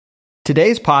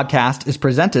Today's podcast is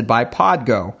presented by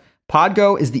Podgo.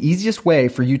 Podgo is the easiest way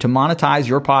for you to monetize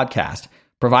your podcast,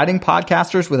 providing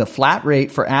podcasters with a flat rate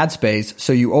for ad space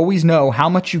so you always know how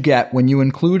much you get when you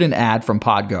include an ad from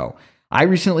Podgo. I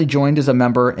recently joined as a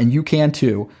member, and you can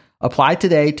too. Apply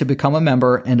today to become a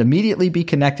member and immediately be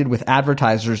connected with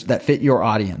advertisers that fit your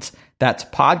audience. That's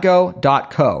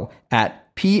podgo.co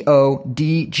at podgo.co.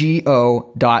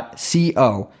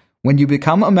 When you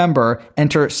become a member,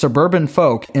 enter Suburban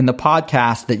Folk in the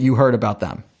podcast that you heard about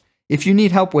them. If you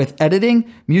need help with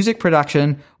editing, music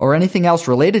production, or anything else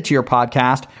related to your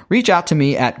podcast, reach out to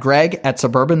me at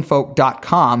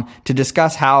greg@suburbanfolk.com to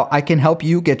discuss how I can help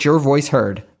you get your voice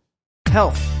heard.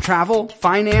 Health, travel,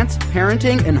 finance,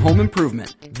 parenting, and home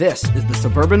improvement. This is the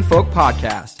Suburban Folk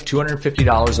Podcast.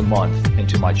 $250 a month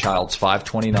into my child's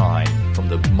 $529 from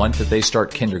the month that they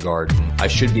start kindergarten. I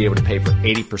should be able to pay for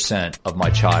 80% of my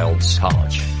child's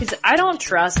college. Because I don't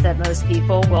trust that most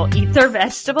people will eat their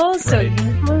vegetables. So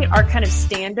usually our kind of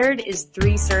standard is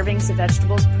 3 servings of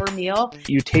vegetables per meal.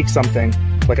 You take something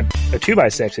like a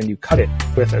 2x6 and you cut it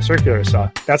with a circular saw.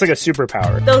 That's like a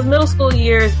superpower. Those middle school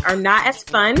years are not as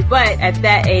fun, but at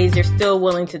that age, they're still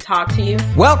willing to talk to you.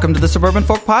 Welcome to the Suburban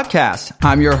Folk Podcast.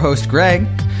 I'm your host, Greg.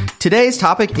 Today's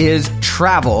topic is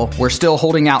travel. We're still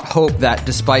holding out hope that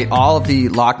despite all of the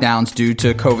lockdowns due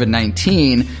to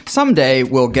COVID-19, someday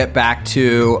we'll get back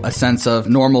to a sense of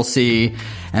normalcy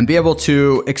and be able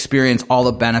to experience all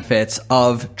the benefits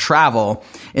of travel.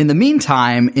 In the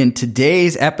meantime, in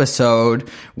today's episode,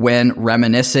 when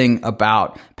reminiscing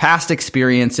about past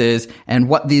experiences and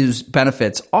what these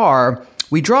benefits are,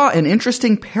 we draw an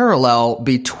interesting parallel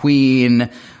between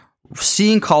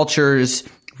seeing cultures,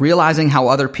 realizing how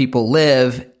other people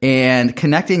live, and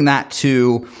connecting that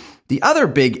to the other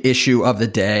big issue of the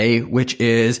day, which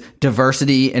is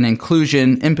diversity and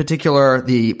inclusion, in particular,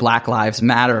 the Black Lives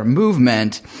Matter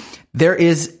movement. There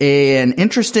is an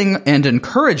interesting and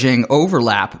encouraging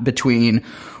overlap between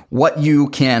what you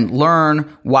can learn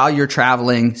while you're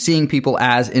traveling, seeing people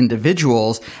as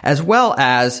individuals, as well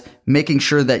as making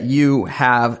sure that you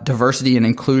have diversity and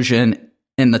inclusion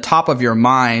in the top of your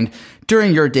mind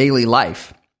during your daily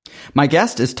life. My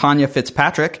guest is Tanya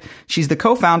Fitzpatrick. She's the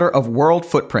co-founder of World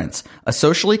Footprints, a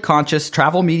socially conscious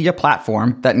travel media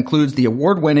platform that includes the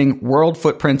award-winning World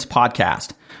Footprints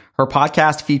podcast. Her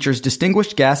podcast features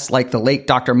distinguished guests like the late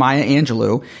Dr. Maya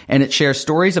Angelou, and it shares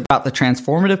stories about the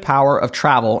transformative power of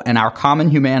travel and our common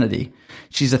humanity.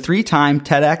 She's a 3-time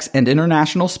TEDx and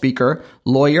international speaker,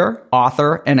 lawyer,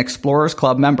 author, and Explorers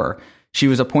Club member. She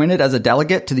was appointed as a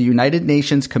delegate to the United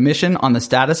Nations Commission on the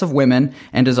Status of Women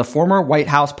and is a former White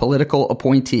House political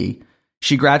appointee.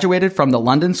 She graduated from the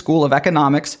London School of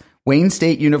Economics, Wayne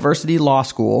State University Law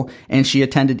School, and she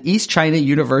attended East China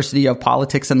University of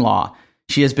Politics and Law.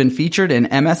 She has been featured in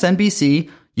MSNBC,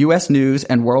 U.S. News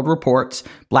and World Reports,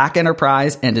 Black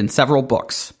Enterprise, and in several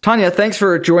books. Tanya, thanks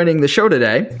for joining the show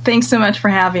today. Thanks so much for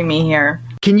having me here.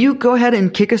 Can you go ahead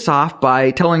and kick us off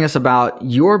by telling us about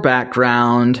your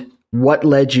background, what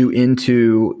led you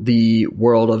into the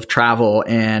world of travel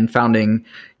and founding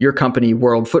your company,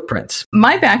 World Footprints?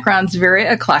 My background's very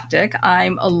eclectic.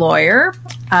 I'm a lawyer.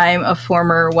 I'm a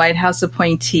former White House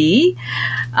appointee.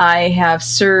 I have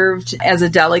served as a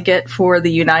delegate for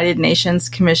the United Nations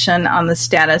Commission on the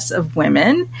Status of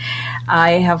Women.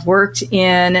 I have worked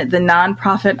in the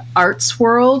nonprofit arts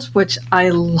world, which I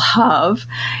love,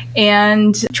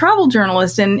 and travel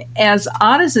journalist. And as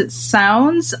odd as it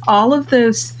sounds, all of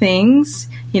those things,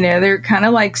 they're kind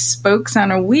of like spokes on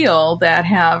a wheel that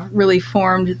have really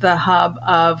formed the hub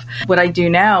of what I do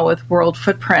now with World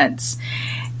Footprints.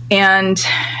 And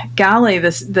golly,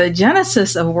 the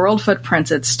genesis of World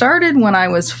Footprints, it started when I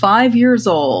was 5 years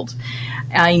old.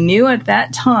 I knew at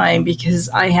that time because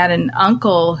I had an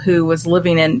uncle who was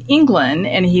living in England,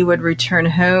 and he would return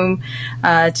home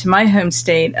to my home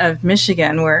state of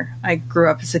Michigan, where I grew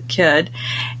up as a kid.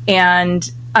 And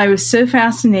I was so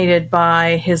fascinated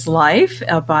by his life,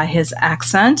 by his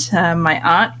accent. My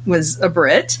aunt was a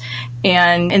Brit.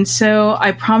 And so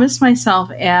I promised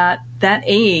myself at that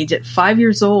age, at 5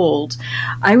 years old,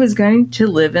 I was going to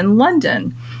live in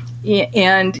London.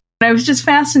 And I was just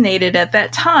fascinated at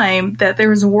that time that there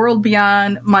was a world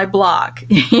beyond my block,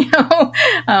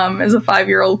 as a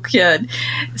 5-year-old kid.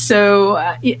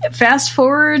 So fast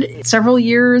forward several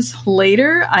years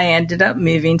later, I ended up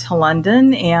moving to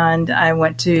London, and I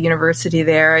went to university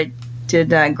there. I did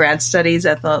grad studies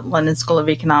at the London School of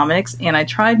Economics, and I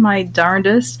tried my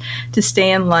darndest to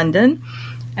stay in London.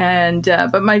 And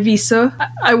but my visa,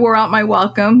 I wore out my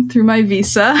welcome through my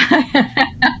visa.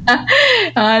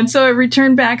 And so I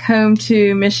returned back home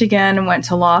to Michigan and went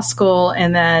to law school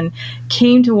and then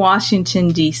came to Washington,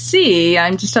 D.C.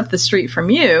 I'm just up the street from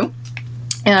you.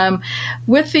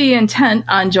 With the intent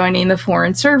on joining the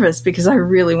Foreign Service because I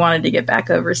really wanted to get back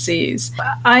overseas.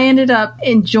 I ended up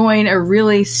enjoying a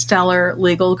really stellar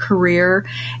legal career,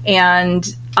 and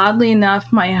oddly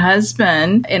enough, my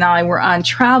husband and I were on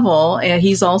travel, and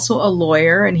he's also a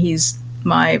lawyer, and he's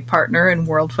my partner in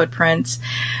World Footprints.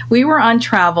 We were on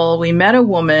travel. We met a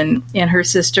woman and her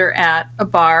sister at a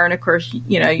bar, and of course,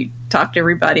 you talk to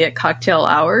everybody at cocktail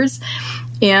hours,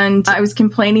 and I was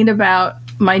complaining about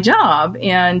my job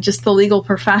and just the legal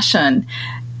profession.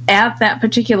 At that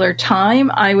particular time,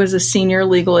 I was a senior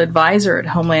legal advisor at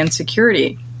Homeland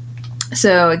Security.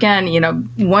 So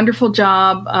again, wonderful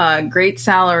job, great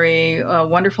salary,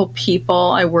 wonderful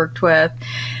people I worked with,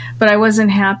 but I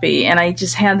wasn't happy. And I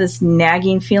just had this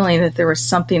nagging feeling that there was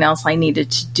something else I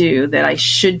needed to do that I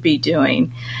should be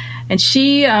doing. And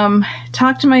she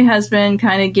talked to my husband,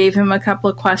 kind of gave him a couple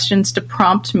of questions to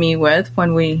prompt me with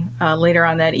when we later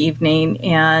on that evening.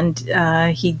 And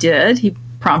he did. He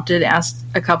asked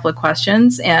a couple of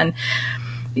questions. And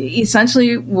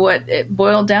essentially what it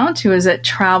boiled down to is that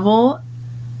travel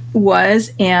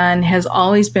was and has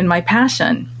always been my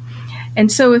passion. And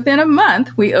so within a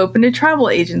month, we opened a travel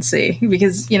agency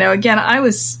because, again, I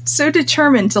was so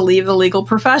determined to leave the legal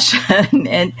profession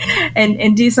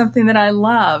and do something that I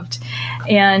loved.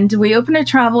 And we opened a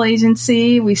travel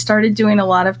agency. We started doing a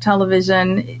lot of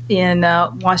television in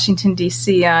Washington,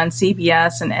 D.C. on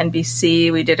CBS and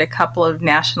NBC. We did a couple of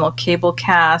national cable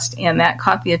cast, and that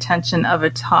caught the attention of a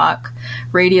talk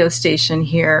radio station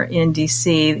here in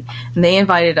D.C. And they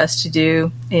invited us to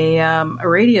do a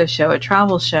radio show, a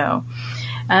travel show.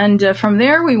 And from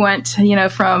there, we went,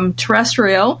 from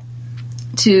terrestrial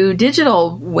to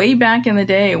digital way back in the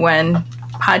day when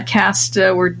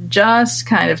podcasts were just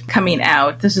kind of coming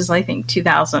out. This is, I think,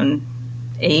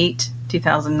 2008,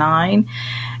 2009.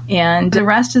 And the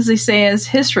rest, as they say, is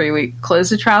history. We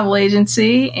closed the travel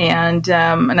agency, and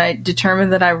I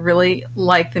determined that I really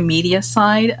like the media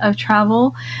side of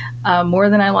travel more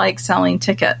than I like selling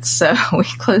tickets. So we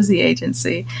closed the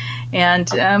agency,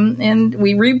 and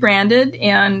we rebranded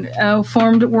and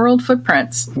formed World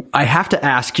Footprints. I have to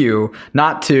ask you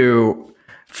not to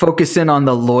focus in on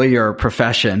the lawyer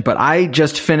profession, but I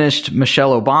just finished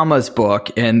Michelle Obama's book,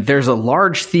 and there's a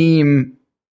large theme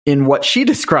in what she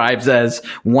describes as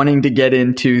wanting to get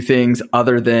into things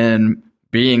other than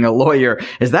being a lawyer.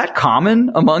 Is that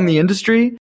common among the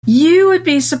industry? You would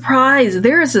be surprised.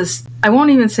 There is this, I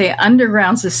won't even say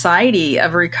underground society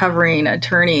of recovering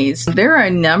attorneys. There are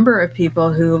a number of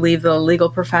people who leave the legal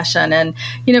profession. And,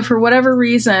 for whatever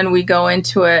reason, we go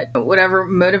into it, whatever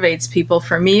motivates people.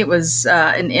 For me, it was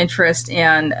an interest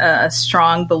and a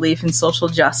strong belief in social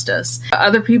justice.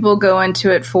 Other people go into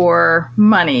it for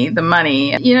money, the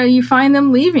money. You find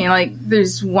them leaving. Like,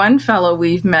 there's one fellow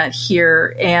we've met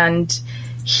here, and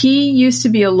he used to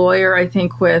be a lawyer, I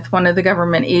think, with one of the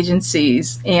government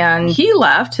agencies, and he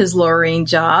left his lawyering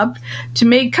job to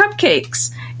make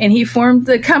cupcakes, and he formed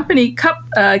the company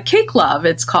Cake Love,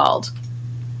 it's called.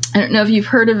 I don't know if you've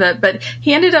heard of it, but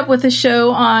he ended up with a show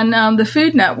on the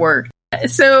Food Network.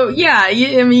 So, yeah,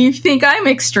 you think I'm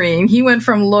extreme. He went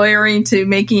from lawyering to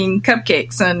making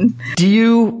cupcakes. And do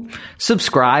you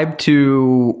subscribe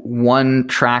to one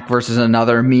track versus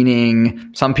another?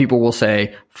 Meaning some people will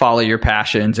say, follow your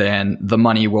passions and the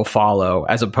money will follow,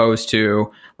 as opposed to,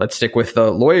 let's stick with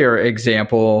the lawyer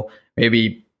example,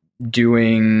 maybe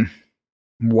doing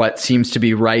what seems to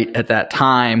be right at that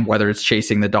time, whether it's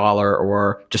chasing the dollar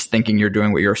or just thinking you're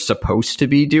doing what you're supposed to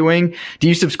be doing. Do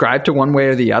you subscribe to one way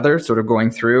or the other, sort of going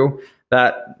through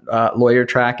that lawyer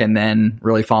track and then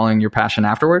really following your passion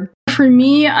afterward? For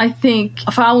me, I think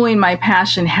following my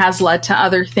passion has led to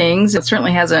other things. It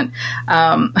certainly hasn't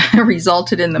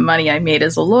resulted in the money I made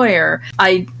as a lawyer.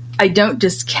 I don't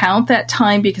discount that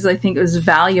time because I think it was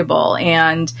valuable.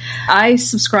 And I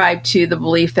subscribe to the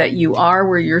belief that you are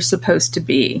where you're supposed to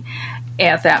be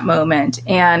at that moment.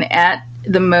 And at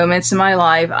the moments in my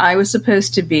life, I was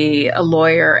supposed to be a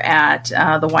lawyer at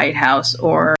the White House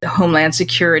or Homeland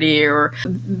Security, or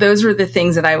those were the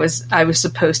things that I was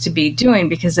supposed to be doing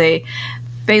because they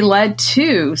led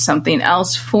to something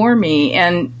else for me.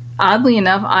 And oddly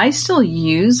enough, I still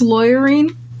use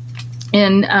lawyering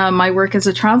in my work as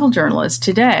a travel journalist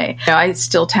today. I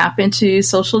still tap into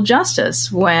social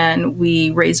justice when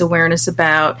we raise awareness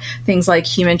about things like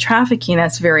human trafficking.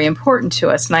 That's very important to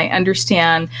us. And I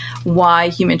understand why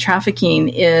human trafficking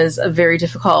is a very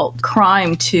difficult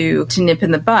crime to nip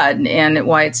in the bud and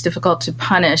why it's difficult to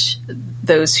punish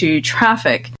those who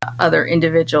traffic. other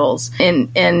individuals.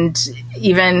 And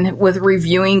even with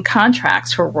reviewing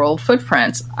contracts for World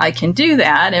Footprints, I can do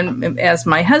that. And as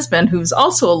my husband, who's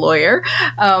also a lawyer,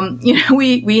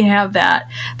 we have that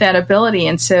ability.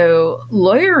 And so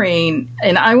lawyering,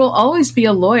 and I will always be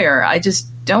a lawyer. I just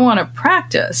don't want to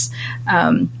practice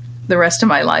the rest of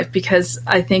my life, because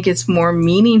I think it's more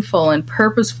meaningful and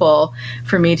purposeful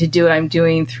for me to do what I'm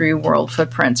doing through World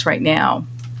Footprints right now.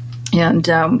 And,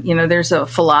 there's a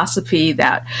philosophy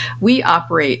that we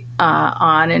operate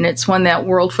on, and it's one that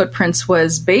World Footprints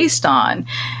was based on.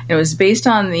 It was based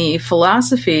on the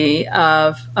philosophy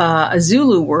of a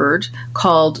Zulu word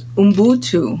called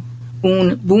Ubuntu.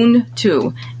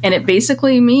 Ubuntu, and it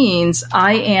basically means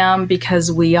I am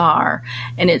because we are,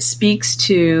 and it speaks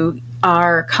to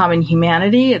our common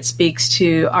humanity. It speaks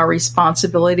to our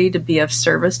responsibility to be of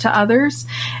service to others,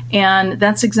 and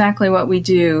that's exactly what we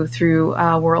do through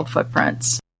World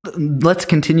Footprints. Let's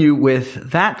continue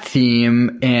with that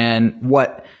theme and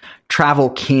what travel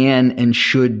can and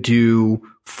should do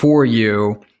for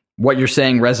you. What you're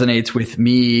saying resonates with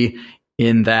me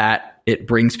in that it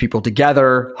brings people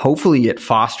together. Hopefully it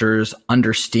fosters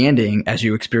understanding as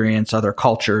you experience other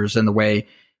cultures and the way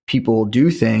people do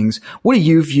things. What do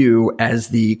you view as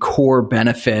the core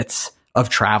benefits of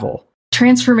travel?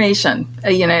 Transformation,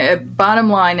 bottom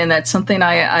line, and that's something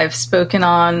I've spoken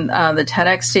on the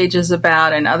TEDx stages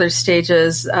about and other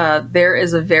stages. There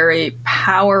is a very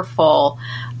powerful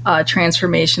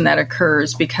transformation that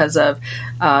occurs because of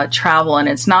travel. And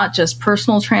it's not just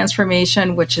personal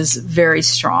transformation, which is very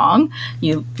strong.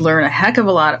 You learn a heck of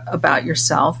a lot about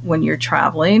yourself when you're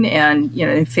traveling and,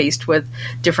 faced with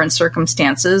different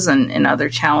circumstances and other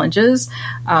challenges.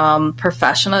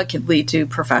 Professional, it could lead to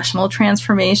professional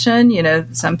transformation.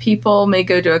 Some people may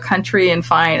go to a country and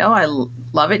find, I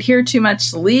love it here too much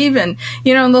to leave. And,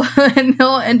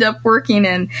 they'll end up working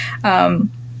in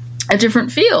a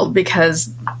different field because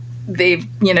they've,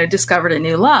 discovered a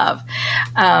new love.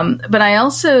 But I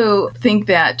also think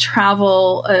that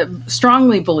travel,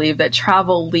 strongly believe that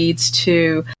travel leads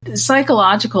to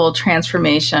psychological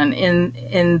transformation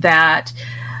in that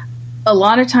a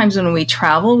lot of times when we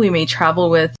travel, we may travel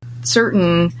with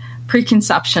certain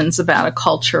preconceptions about a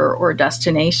culture or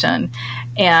destination.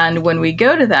 And when we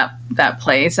go to that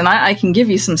place, and I can give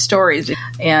you some stories,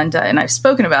 and I've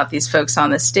spoken about these folks on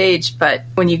the stage, but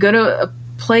when you go to a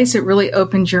place, it really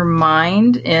opens your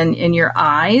mind and your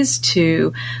eyes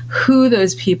to who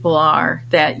those people are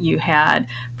that you had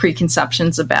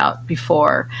preconceptions about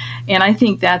before. And I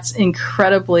think that's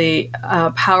incredibly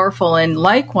powerful. And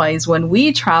likewise, when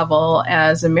we travel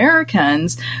as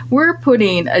Americans, we're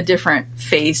putting a different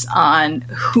face on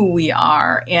who we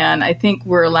are. And I think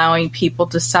we're allowing people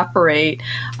to separate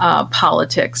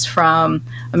politics from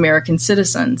American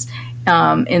citizens.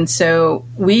 And so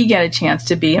we get a chance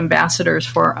to be ambassadors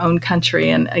for our own country.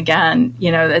 And again,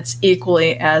 that's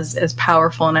equally as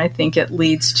powerful. And I think it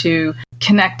leads to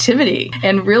connectivity.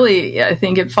 And really, I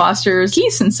think it fosters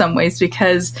peace in some ways,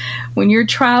 because when you're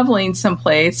traveling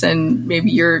someplace and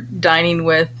maybe you're dining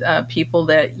with people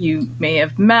that you may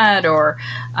have met or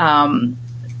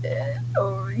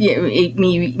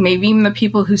maybe even the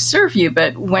people who serve you,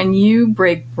 but when you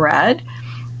break bread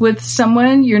with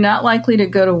someone, you're not likely to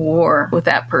go to war with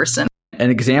that person. An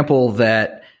example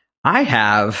that I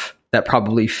have that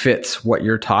probably fits what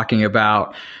you're talking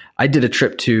about, I did a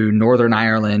trip to Northern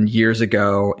Ireland years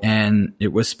ago, and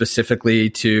it was specifically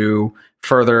to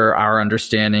further our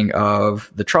understanding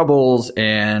of the Troubles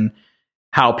and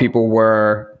how people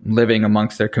were living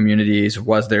amongst their communities.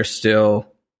 Was there still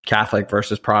Catholic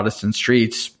versus Protestant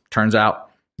streets? Turns out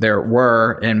there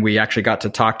were, and we actually got to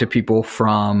talk to people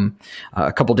from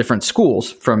a couple different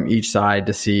schools from each side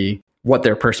to see what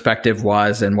their perspective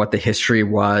was and what the history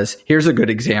was. Here's a good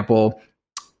example.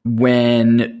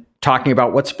 When talking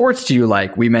about what sports do you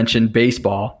like, we mentioned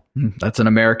baseball. That's an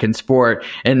American sport.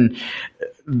 And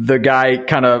the guy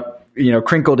kind of,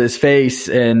 crinkled his face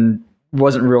and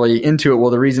wasn't really into it.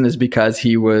 Well, the reason is because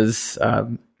he was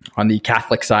on the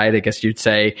Catholic side, I guess you'd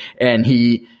say, and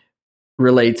he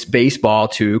relates baseball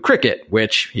to cricket,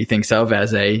 which he thinks of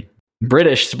as a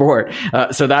British sport.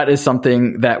 So that is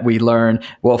something that we learn.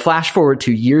 Well, flash forward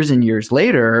to years and years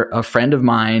later, a friend of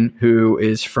mine who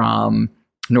is from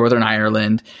Northern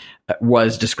Ireland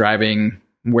was describing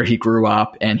where he grew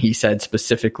up, and he said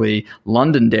specifically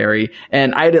Londonderry.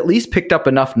 And I had at least picked up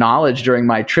enough knowledge during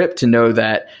my trip to know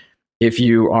that if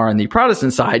you are on the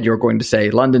Protestant side, you're going to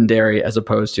say Londonderry as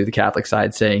opposed to the Catholic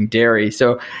side saying Derry.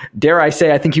 So dare I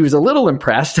say, I think he was a little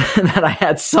impressed that I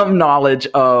had some knowledge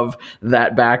of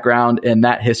that background and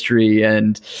that history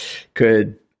and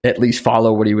could at least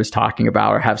follow what he was talking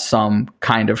about or have some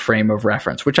kind of frame of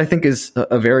reference, which I think is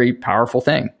a very powerful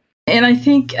thing. And I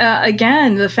think,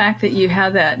 again, the fact that you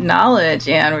have that knowledge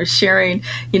and were sharing,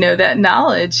 that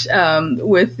knowledge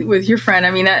with your friend.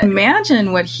 I mean,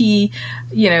 imagine what he,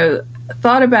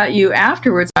 thought about you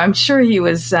afterwards. I'm sure he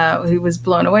was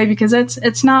blown away, because that's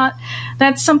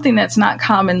something that's not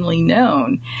commonly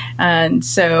known. And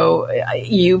so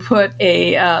you put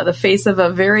the face of a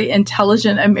very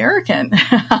intelligent American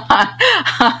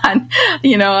on,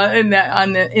 in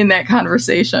that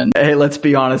conversation. Hey, let's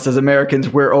be honest. As Americans,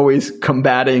 we're always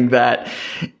combating that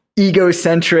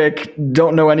egocentric,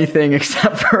 don't know anything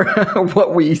except for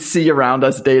what we see around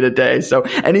us day to day. So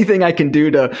anything I can do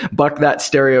to buck that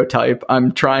stereotype,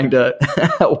 I'm trying to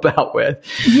help out with.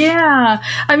 Yeah.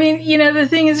 I mean, the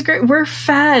thing is great. We're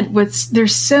fed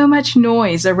there's so much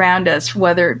noise around us,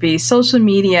 whether it be social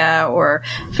media or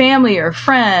family or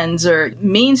friends or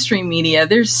mainstream media.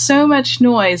 There's so much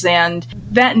noise, and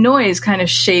that noise kind of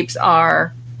shapes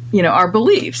our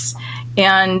beliefs.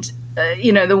 And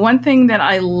the one thing that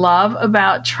I love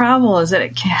about travel is that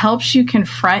it helps you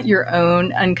confront your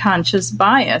own unconscious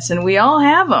bias, and we all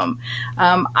have them.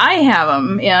 I have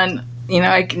them, and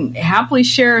I can happily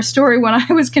share a story when I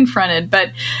was confronted.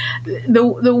 But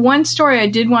the one story I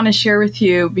did want to share with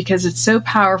you, because it's so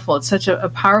powerful, it's such a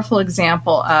powerful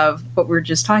example of what we were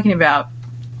just talking about,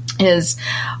 is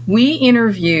we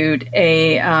interviewed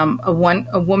a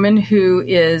woman who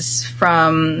is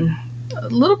from a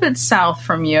little bit south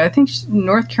from you, I think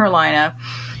North Carolina.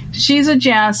 She's a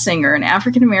jazz singer, an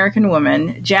African-American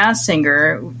woman, jazz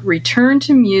singer, returned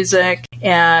to music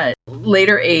at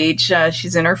later age.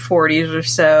 She's in her 40s or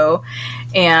so.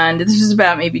 And this was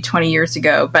about maybe 20 years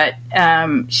ago. But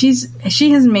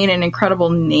she has made an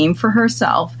incredible name for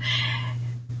herself.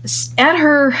 At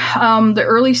her the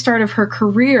early start of her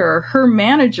career, her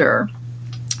manager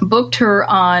booked her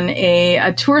on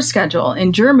a tour schedule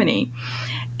in Germany.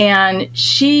 And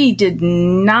she did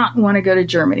not want to go to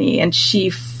Germany, and she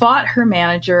fought her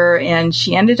manager, and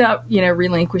she ended up,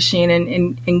 relinquishing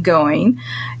and going.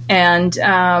 And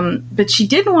but she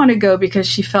didn't want to go because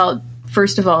she felt,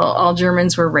 first of all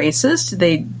Germans were racist.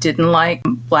 They didn't like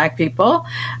Black people,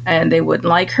 and they wouldn't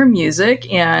like her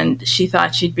music, and she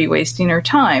thought she'd be wasting her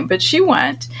time. But she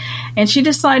went, and she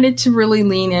decided to really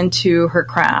lean into her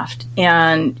craft.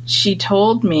 And she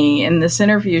told me in this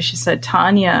interview, she said,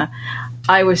 "Tanya,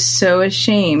 I was so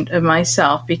ashamed of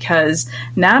myself, because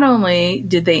not only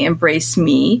did they embrace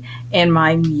me and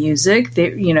my music,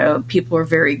 people were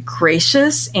very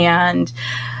gracious, and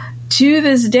to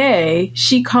this day,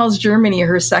 she calls Germany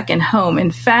her second home. In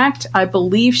fact, I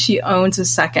believe she owns a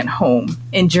second home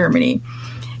in Germany.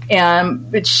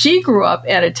 But she grew up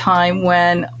at a time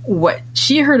when what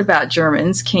she heard about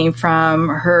Germans came from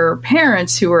her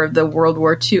parents, who were of the World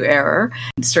War II era,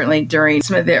 certainly during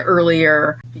some of the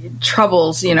earlier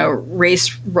troubles,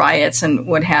 race riots and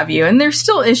what have you. And there's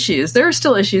still issues. There are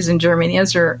still issues in Germany,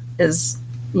 as there is,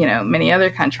 many other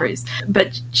countries.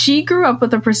 But she grew up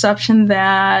with a perception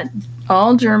that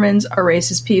all Germans are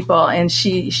racist people, and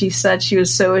she said she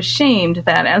was so ashamed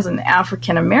that as an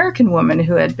African-American woman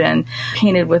who had been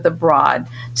painted with a broad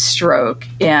stroke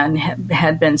and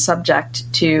had been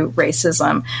subject to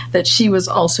racism, that she was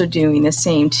also doing the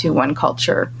same to one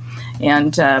culture.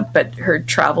 And but her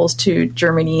travels to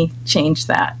Germany changed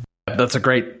that. That's a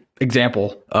great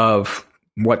example of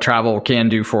what travel can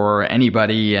do for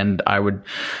anybody, and I would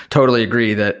totally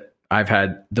agree that I've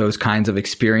had those kinds of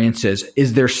experiences.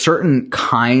 Is there certain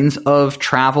kinds of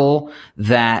travel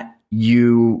that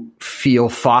you feel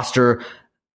foster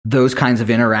those kinds of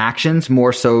interactions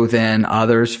more so than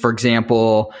others? For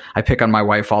example, I pick on my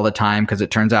wife all the time because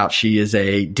it turns out she is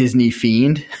a Disney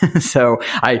fiend. So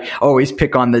I always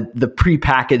pick on the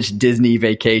prepackaged Disney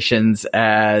vacations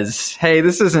as, hey,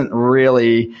 this isn't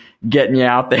really getting you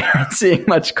out there and seeing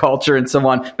much culture and so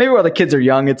on. Maybe while the kids are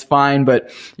young, it's fine.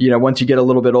 But, once you get a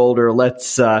little bit older,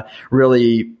 let's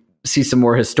really see some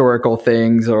more historical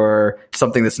things or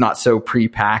something that's not so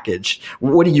prepackaged.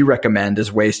 What do you recommend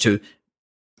as ways to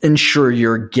ensure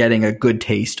you're getting a good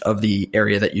taste of the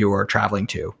area that you are traveling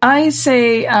to? I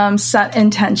say set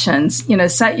intentions.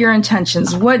 Set your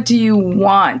intentions. What do you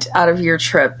want out of your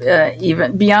trip?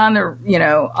 Even beyond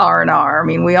the R&R. I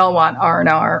mean, we all want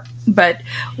R&R, but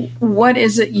what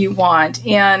is it you want?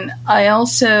 And I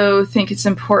also think it's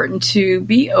important to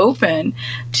be open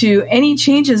to any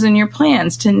changes in your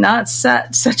plans, to not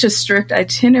set such a strict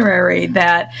itinerary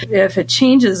that if it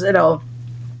changes, it'll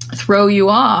throw you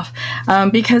off,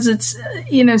 because it's,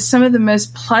 some of the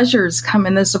most pleasures come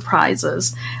in the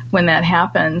surprises when that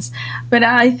happens. But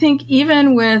I think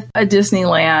even with a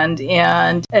Disneyland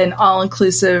and an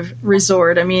all-inclusive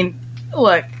resort, I mean,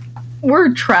 look,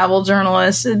 we're travel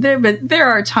journalists, but there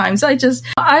are times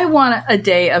I want a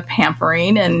day of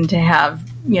pampering and to have,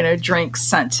 drinks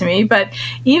sent to me. But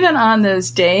even on those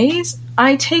days,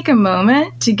 I take a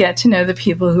moment to get to know the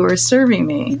people who are serving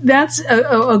me. That's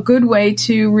a good way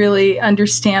to really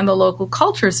understand the local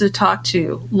cultures, to talk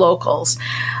to locals.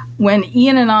 When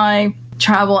Ian and I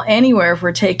travel anywhere, if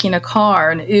we're taking a car,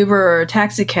 an Uber or a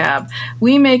taxi cab,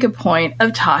 we make a point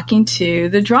of talking to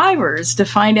the drivers to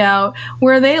find out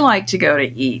where they like to go to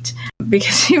eat,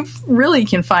 because you really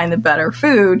can find the better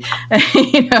food.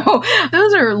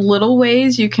 Those are little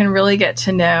ways you can really get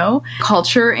to know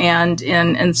culture and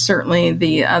certainly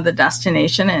the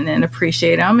destination and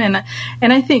appreciate them. And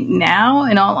I think now,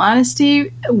 in all honesty,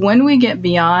 when we get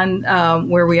beyond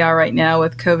where we are right now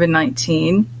with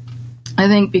COVID-19, I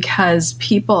think because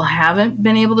people haven't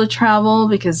been able to travel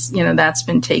because, that's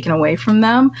been taken away from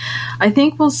them, I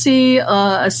think we'll see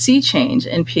a sea change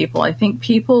in people. I think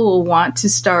people will want to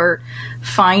start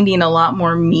finding a lot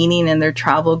more meaning in their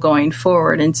travel going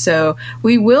forward. And so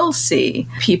we will see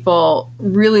people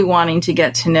really wanting to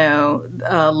get to know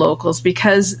locals,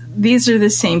 because these are the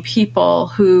same people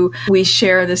who we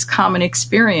share this common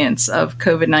experience of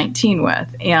COVID-19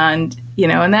 with. And,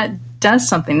 and that does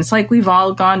something. It's like we've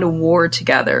all gone to war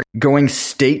together. Going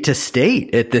state to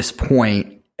state at this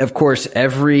point, of course,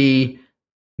 every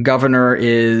governor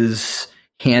is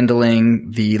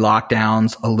handling the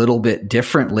lockdowns a little bit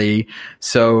differently.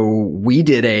 So we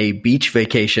did a beach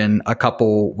vacation a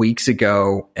couple weeks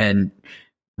ago and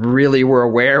really were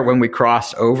aware when we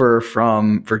crossed over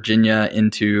from Virginia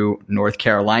into North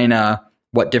Carolina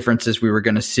what differences we were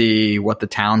going to see, what the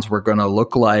towns were going to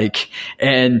look like.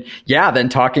 And then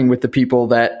talking with the people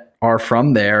that are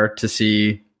from there to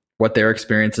see what their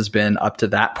experience has been up to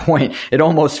that point. It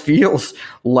almost feels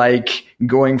like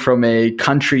going from a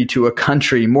country to a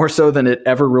country, more so than it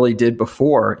ever really did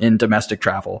before in domestic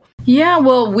travel. Yeah,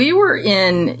 well, we were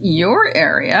in your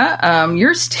area,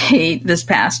 your state, this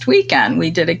past weekend.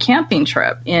 We did a camping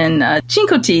trip in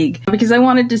Chincoteague because I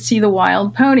wanted to see the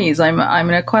wild ponies. I'm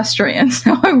an equestrian,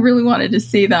 so I really wanted to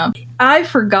see them. I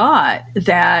forgot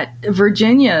that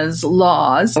Virginia's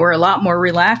laws were a lot more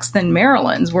relaxed than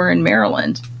Maryland's. We're in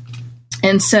Maryland.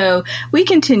 And so we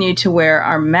continued to wear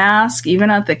our mask,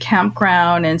 even at the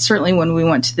campground, and certainly when we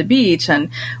went to the beach.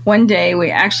 And one day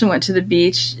we actually went to the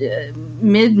beach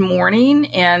mid-morning,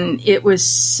 and it was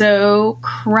so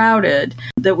crowded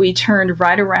that we turned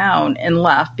right around and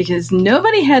left because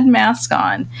nobody had masks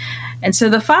on. And so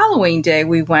the following day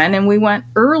we went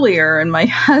earlier, and my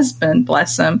husband,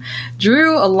 bless him,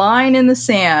 drew a line in the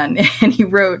sand and he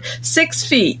wrote 6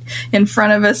 feet in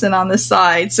front of us and on the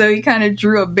side. So he kind of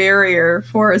drew a barrier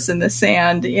for us in the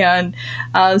sand. And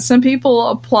some people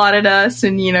applauded us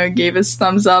and, gave us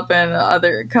thumbs up, and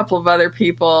a couple of other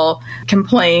people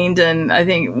complained. And I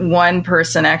think one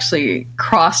person actually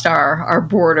crossed our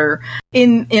border.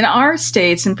 In our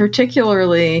states, and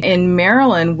particularly in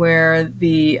Maryland, where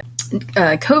the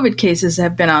COVID cases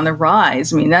have been on the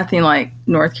rise. I mean, nothing like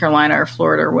North Carolina or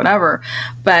Florida or whatever,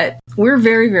 but we're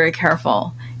very, very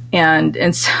careful.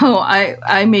 And so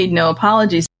I made no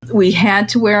apologies. We had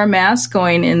to wear a mask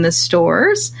going in the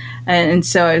stores. And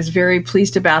so I was very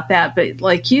pleased about that. But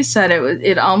like you said, it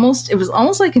was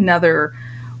almost like another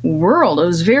world. It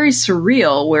was very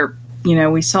surreal where,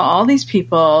 we saw all these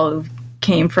people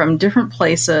came from different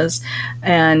places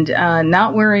and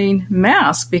not wearing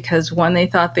masks because, one, they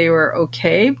thought they were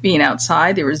okay being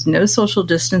outside. There was no social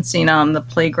distancing on the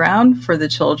playground for the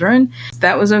children.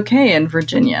 That was okay in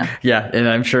Virginia. Yeah, and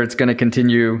I'm sure it's going to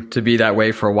continue to be that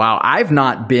way for a while. I've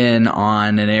not been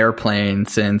on an airplane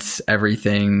since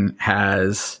everything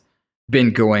has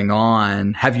been going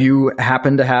on. Have you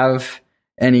happened to have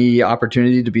any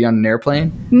opportunity to be on an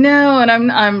airplane? No,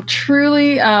 and I'm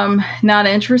truly not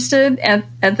interested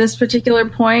at this particular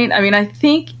point. I mean,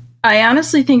 I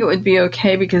honestly think it would be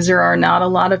okay because there are not a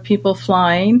lot of people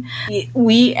flying.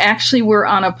 We actually were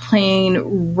on a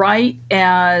plane right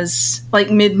as, like,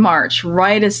 mid-March,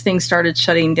 right as things started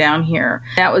shutting down here.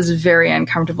 That was very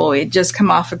uncomfortable. We had just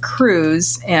come off a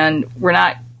cruise, and we're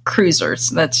not cruisers.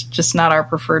 That's just not our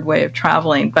preferred way of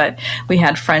traveling. But we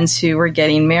had friends who were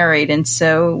getting married, and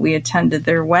so we attended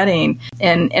their wedding.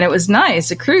 And it was nice.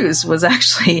 The cruise was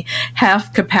actually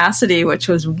half capacity, which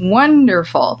was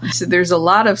wonderful. So there's a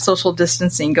lot of social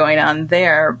distancing going on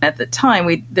there. At the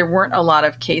time, there weren't a lot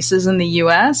of cases in the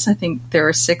U.S. I think there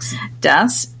were 6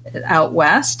 deaths out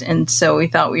west, and so we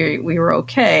thought we were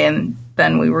okay. And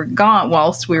then we were gone.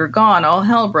 Whilst we were gone, all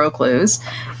hell broke loose,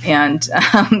 and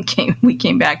we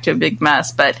came back to a big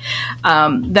mess. But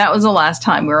that was the last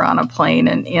time we were on a plane,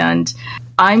 and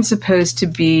I'm supposed to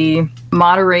be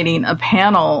moderating a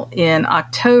panel in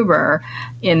October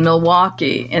in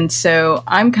Milwaukee, and so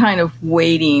I'm kind of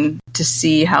waiting to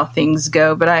see how things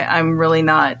go. But I'm really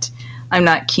not. I'm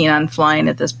not keen on flying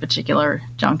at this particular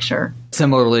juncture.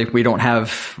 Similarly, we don't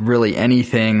have really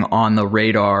anything on the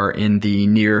radar in the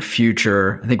near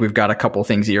future. I think we've got a couple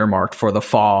things earmarked for the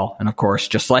fall. And of course,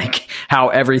 just like how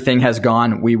everything has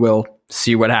gone, we will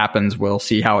see what happens. We'll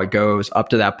see how it goes up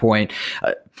to that point.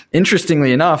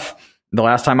 Interestingly enough, the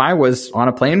last time I was on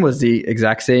a plane was the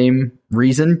exact same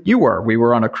reason you were. We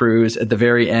were on a cruise at the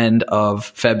very end of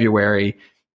February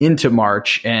into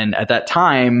March. And at that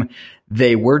time,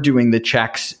 they were doing the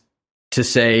checks to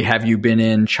say, have you been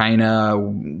in China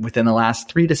within the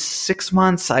last 3 to 6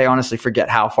 months? I honestly forget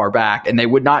how far back. And they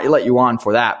would not let you on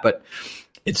for that. But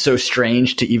it's so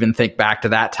strange to even think back to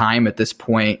that time at this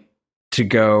point to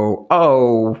go,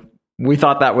 oh, we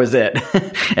thought that was it.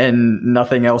 And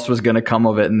nothing else was going to come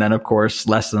of it. And then, of course,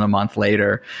 less than a month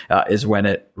later is when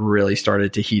it really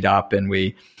started to heat up and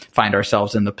we find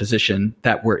ourselves in the position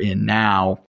that we're in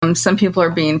now. Some people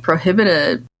are being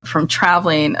prohibited from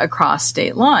traveling across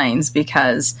state lines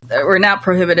because, or not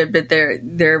prohibited, but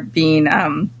they're being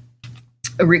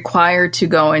required to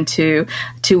go into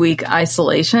 2-week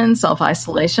isolation,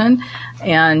 self-isolation.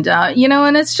 And,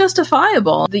 and it's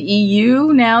justifiable. The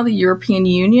EU now, the European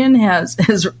Union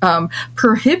is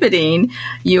prohibiting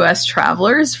U.S.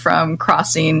 travelers from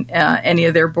crossing any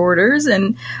of their borders.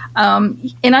 And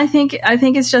I think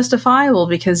it's justifiable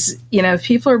because, if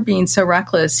people are being so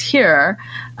reckless here,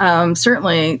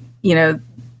 certainly,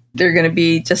 they're going to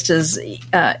be just as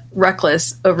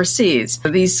reckless overseas.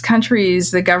 These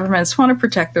countries, the governments want to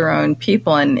protect their own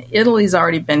people, and Italy's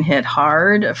already been hit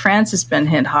hard. France has been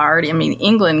hit hard. I mean,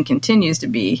 England continues to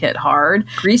be hit hard.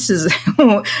 Greece is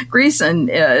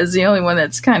the only one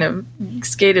that's kind of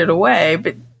skated away,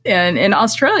 but. And in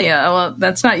Australia, well,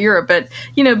 that's not Europe, but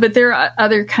there are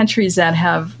other countries that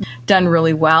have done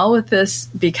really well with this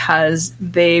because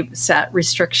they set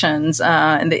restrictions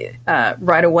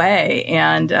right away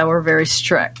and were very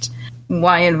strict.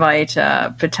 Why invite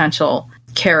potential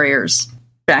carriers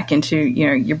back into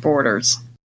your borders?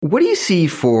 What do you see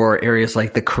for areas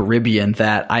like the Caribbean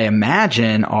that I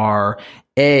imagine are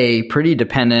A, pretty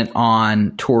dependent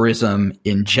on tourism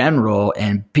in general,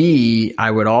 and B, I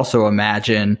would also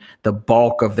imagine the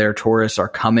bulk of their tourists are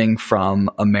coming from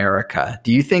America.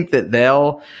 Do you think that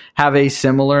they'll have a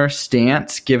similar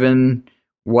stance given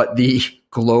what the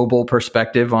global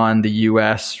perspective on the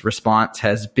U.S. response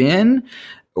has been?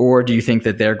 Or do you think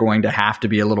that they're going to have to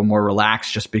be a little more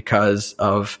relaxed just because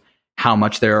of how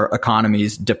much their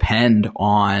economies depend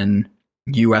on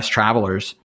U.S.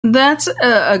 travelers? That's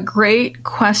a great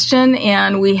question,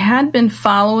 and we had been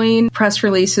following press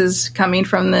releases coming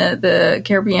from the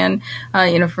Caribbean,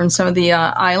 from some of the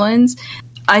islands.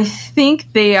 I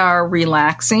think they are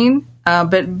relaxing,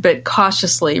 but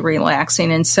cautiously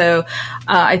relaxing. And so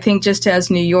I think just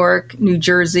as New York, New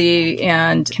Jersey,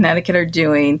 and Connecticut are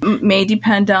doing, may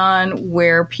depend on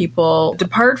where people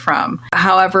depart from,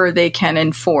 however they can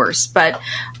enforce. But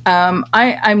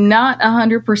I'm not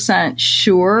 100%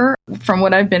 sure. From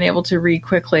what I've been able to read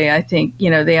quickly, I think,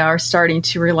 they are starting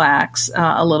to relax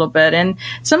a little bit. And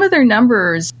some of their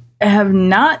numbers have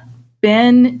not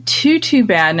been too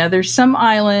bad. Now, there's some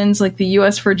islands, like the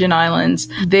U.S. Virgin Islands,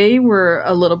 they were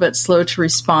a little bit slow to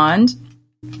respond.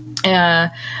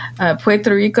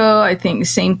 Puerto Rico, I think,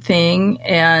 same thing.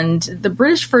 And the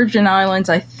British Virgin Islands,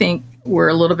 I think, were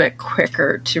a little bit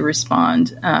quicker to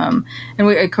respond. And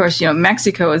we, of course,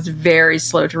 Mexico is very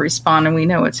slow to respond, and we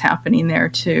know what's happening there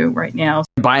too right now.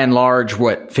 By and large,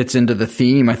 what fits into the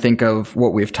theme, I think, of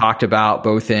what we've talked about,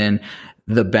 both in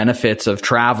the benefits of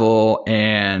travel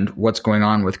and what's going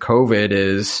on with COVID,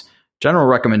 is general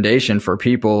recommendation for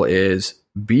people is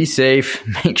be safe,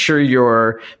 make sure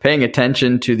you're paying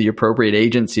attention to the appropriate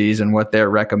agencies and what they're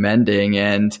recommending,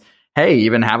 and hey,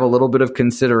 even have a little bit of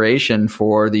consideration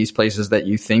for these places that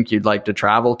you think you'd like to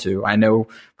travel to. I know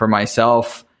for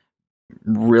myself,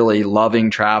 really loving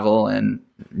travel and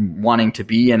wanting to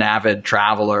be an avid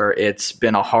traveler, it's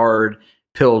been a hard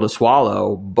pill to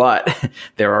swallow, but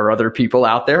there are other people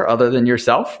out there other than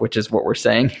yourself, which is what we're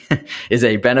saying is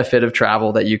a benefit of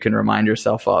travel that you can remind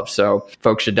yourself of. So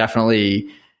folks should definitely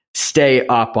stay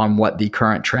up on what the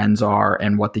current trends are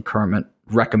and what the current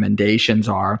recommendations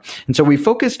are. And so we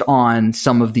focused on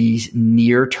some of these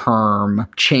near-term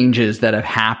changes that have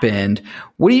happened.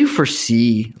 What do you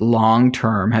foresee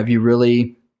long-term? Have you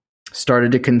really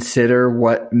started to consider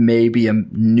what may be a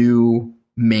new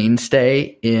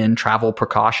mainstay in travel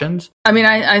precautions? I mean,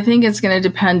 I think it's going to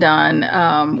depend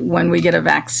on when we get a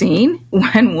vaccine,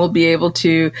 when we'll be able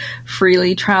to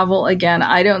freely travel again.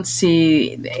 I don't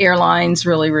see airlines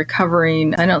really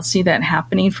recovering. I don't see that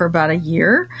happening for about a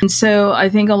year. And so I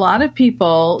think a lot of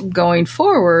people going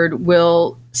forward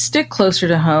will stick closer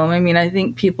to home. I mean, I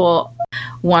think people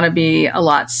want to be a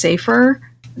lot safer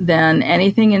than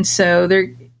anything. And so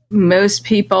most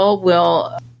people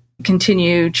will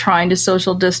continue trying to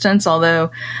social distance, although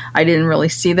I didn't really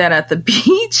see that at the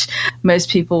beach. Most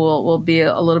people will be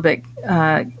a little bit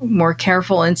more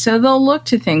careful. And so they'll look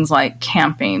to things like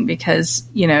camping because,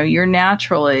 you're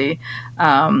naturally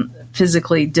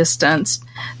physically distanced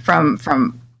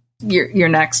from your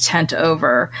next tent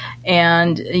over.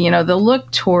 And, they'll look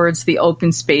towards the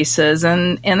open spaces.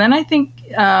 And then I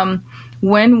think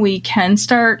when we can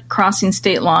start crossing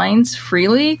state lines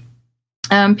freely,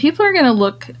 people are going to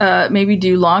look, maybe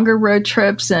do longer road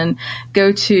trips and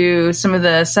go to some of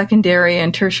the secondary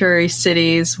and tertiary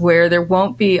cities where there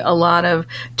won't be a lot of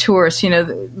tourists.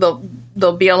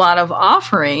 There'll be a lot of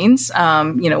offerings,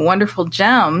 wonderful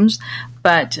gems,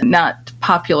 but not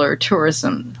popular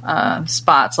tourism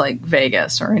spots like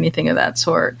Vegas or anything of that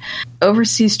sort.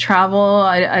 Overseas travel,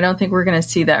 I don't think we're going to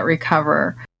see that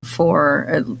recover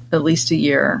for at least a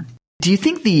year. Do you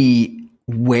think the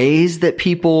ways that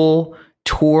people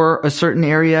tour a certain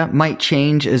area might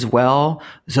change as well?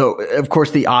 So, of course,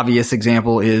 the obvious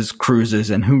example is cruises,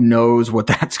 and who knows what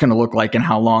that's going to look like and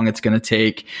how long it's going to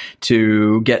take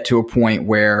to get to a point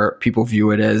where people view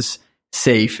it as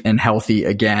safe and healthy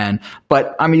again.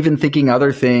 But I'm even thinking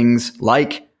other things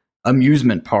like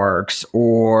amusement parks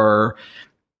or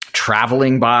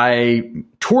traveling by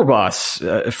tour bus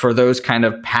for those kind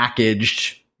of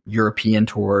packaged European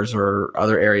tours or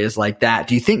other areas like that.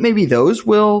 Do you think maybe those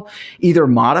will either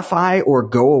modify or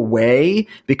go away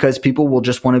because people will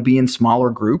just want to be in smaller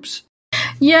groups?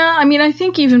 Yeah, I mean, I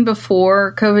think even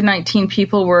before COVID-19,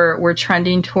 people were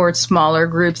trending towards smaller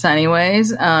groups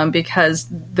anyways, because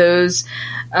those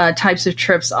types of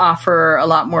trips offer a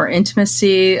lot more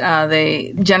intimacy.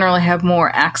 They generally have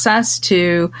more access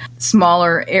to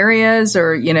smaller areas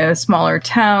or, smaller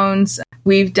towns.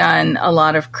 We've done a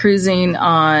lot of cruising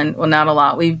not a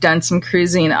lot. We've done some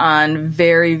cruising on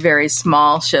very, very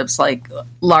small ships, like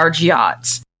large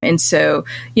yachts. And so,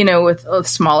 with a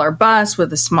smaller bus,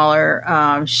 with a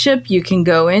smaller ship, you can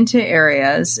go into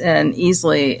areas and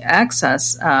easily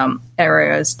access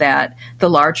areas that the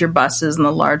larger buses and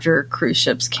the larger cruise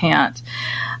ships can't.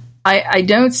 I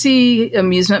don't see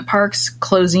amusement parks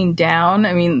closing down.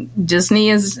 I mean, Disney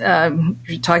is,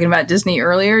 you're talking about Disney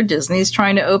earlier. Disney's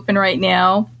trying to open right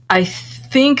now. I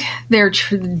think they're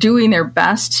doing their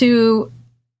best to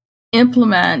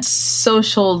implement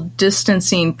social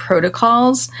distancing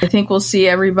protocols. I think we'll see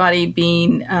everybody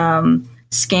being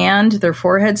scanned, their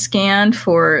forehead scanned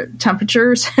for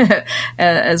temperatures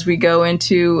as we go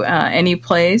into any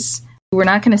place. We're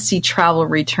not going to see travel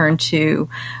return to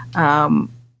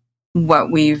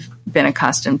what we've been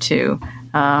accustomed to.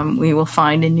 We will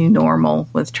find a new normal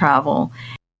with travel.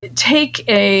 Take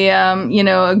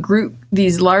a group,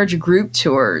 these large group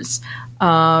tours.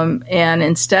 And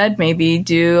instead maybe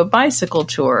do a bicycle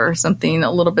tour or something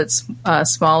a little bit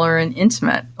smaller and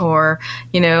intimate, or,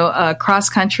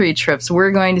 cross-country trips.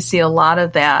 We're going to see a lot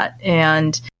of that.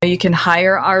 And you can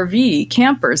hire RV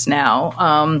campers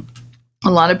now. A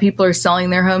lot of people are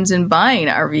selling their homes and buying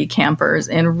RV campers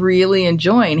and really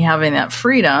enjoying having that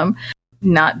freedom,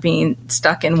 not being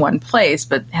stuck in one place,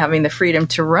 but having the freedom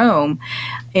to roam.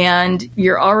 And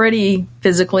you're already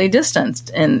physically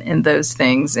distanced in those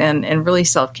things and really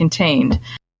self-contained.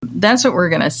 That's what we're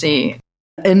going to see.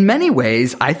 In many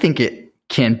ways, I think it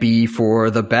can be for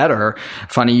the better.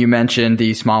 Funny, you mentioned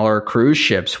the smaller cruise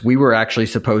ships. We were actually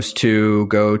supposed to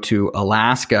go to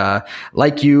Alaska.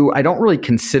 Like you, I don't really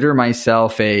consider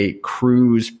myself a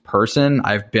cruise person.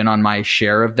 I've been on my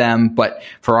share of them, but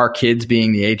for our kids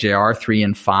being the age they are, 3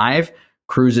 and 5,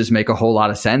 cruises make a whole lot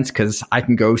of sense because I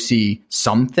can go see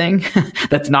something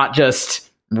that's not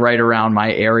just right around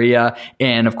my area.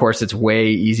 And of course, it's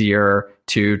way easier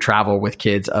to travel with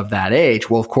kids of that age.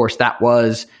 Well, of course, that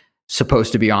was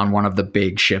supposed to be on one of the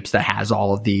big ships that has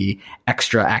all of the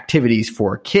extra activities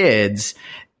for kids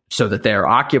so that they're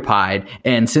occupied.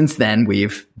 And since then,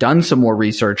 we've done some more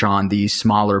research on these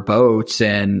smaller boats,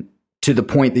 and to the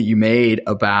point that you made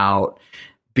about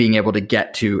being able to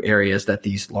get to areas that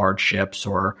these large ships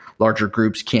or larger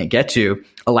groups can't get to.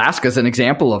 Alaska is an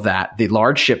example of that. The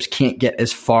large ships can't get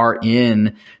as far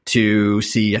in to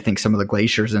see, I think, some of the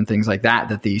glaciers and things like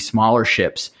that the smaller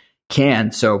ships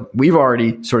can. So we've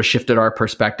already sort of shifted our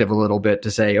perspective a little bit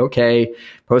to say, okay,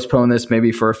 postpone this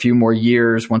maybe for a few more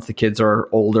years once the kids are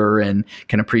older and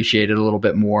can appreciate it a little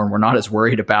bit more. And we're not as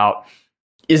worried about,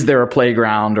 is there a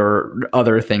playground or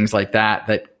other things like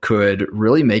that could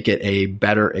really make it a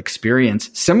better experience?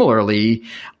 Similarly,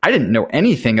 I didn't know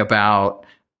anything about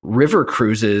river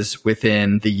cruises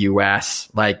within the U.S.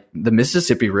 Like the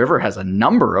Mississippi River has a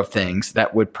number of things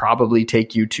that would probably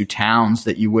take you to towns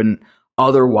that you wouldn't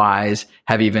otherwise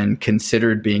have even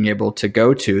considered being able to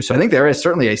go to. So I think there is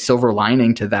certainly a silver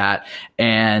lining to that.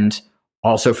 And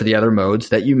also for the other modes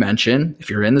that you mentioned, if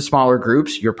you're in the smaller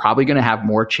groups, you're probably going to have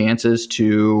more chances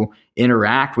to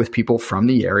interact with people from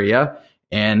the area,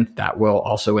 and that will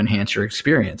also enhance your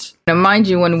experience. Now, mind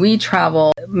you, when we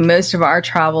travel, most of our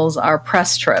travels are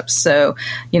press trips. So,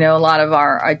 a lot of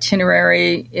our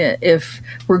itinerary, if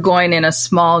we're going in a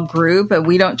small group,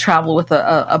 we don't travel with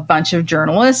a bunch of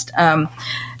journalists. But,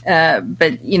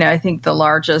 I think the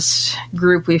largest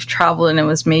group we've traveled in, it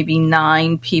was maybe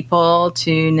 9 people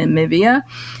to Namibia.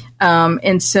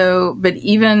 But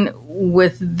even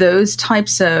with those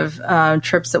types of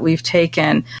trips that we've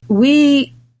taken,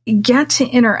 we get to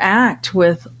interact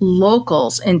with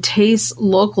locals and taste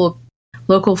local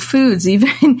foods,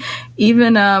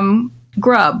 even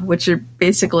grub, which are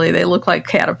basically, they look like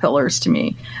caterpillars to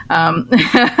me.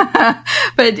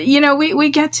 But, we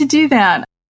get to do that.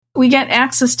 We get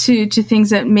access to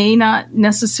things that may not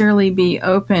necessarily be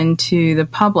open to the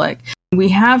public. We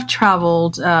have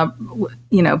traveled,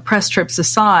 press trips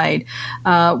aside.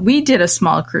 We did a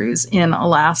small cruise in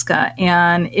Alaska,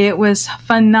 and it was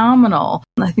phenomenal.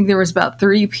 I think there was about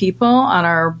 3 people on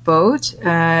our boat.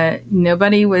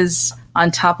 Nobody was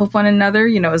on top of one another.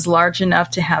 It was large enough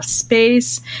to have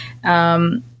space.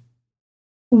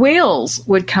 Whales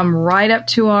would come right up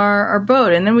to our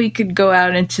boat, and then we could go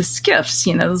out into skiffs,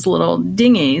 those little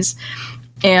dinghies,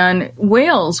 and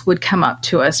whales would come up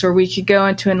to us, or we could go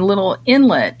into a little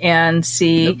inlet and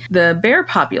see the bear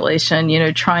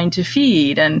population, trying to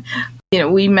feed. And,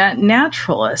 we met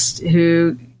naturalists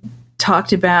who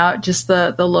talked about just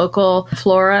the local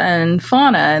flora and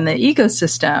fauna and the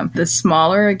ecosystem. The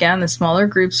smaller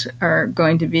groups are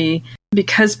going to be,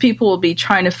 because people will be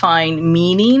trying to find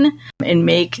meaning and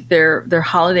make their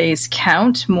holidays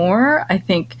count more. I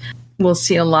think we'll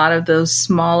see a lot of those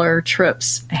smaller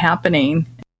trips happening.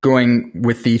 Going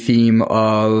with the theme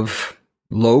of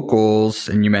locals,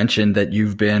 and you mentioned that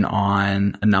you've been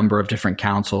on a number of different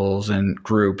councils and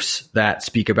groups that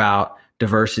speak about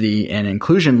diversity and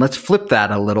inclusion. Let's flip that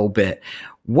a little bit.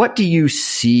 What do you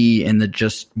see in the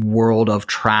just world of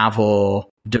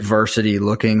travel diversity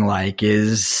looking like?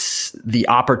 Is the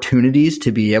opportunities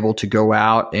to be able to go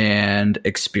out and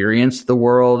experience the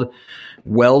world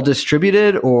well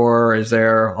distributed, or is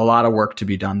there a lot of work to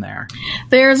be done there?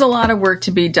 There's a lot of work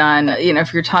to be done.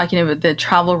 If you're talking about the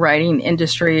travel writing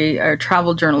industry or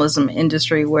travel journalism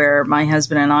industry where my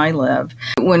husband and I live,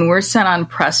 when we're sent on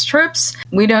press trips,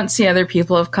 we don't see other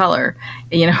people of color.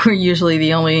 We're usually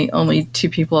the only 2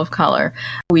 people of color.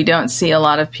 We don't see a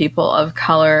lot of people of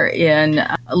color in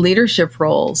leadership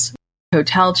roles,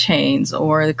 hotel chains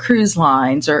or the cruise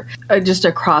lines, or just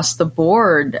across the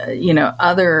board,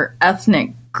 other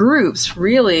ethnic groups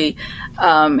really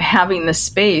having the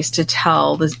space to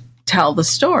tell the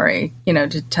story,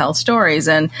 to tell stories.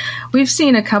 And we've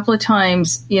seen a couple of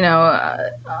times, in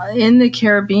the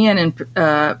Caribbean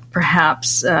and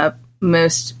perhaps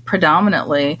most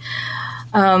predominantly,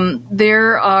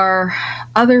 there are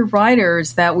other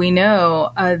writers that we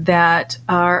know that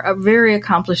are very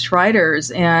accomplished writers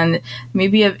and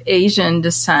maybe of Asian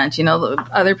descent,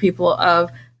 other people of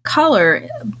color,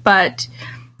 but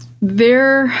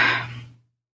they're,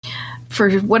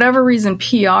 for whatever reason,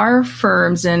 PR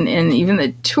firms and even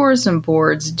the tourism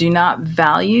boards do not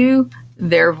value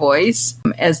their voice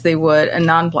as they would a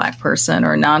non-Black person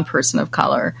or a non-person of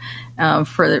color.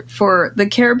 For the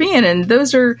Caribbean, and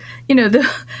those are,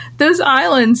 those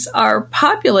islands are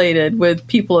populated with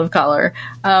people of color.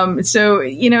 So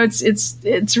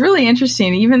it's really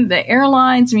interesting. Even the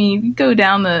airlines. You go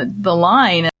down the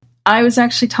line. I was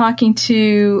actually talking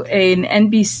to an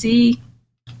NBC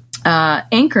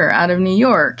anchor out of New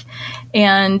York,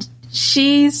 and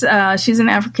she's an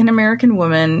African American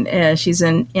woman. She's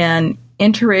in an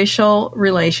interracial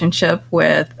relationship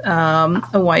with a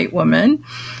white woman,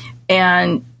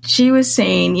 and she was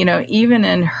saying, even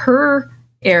in her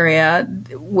area,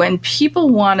 when people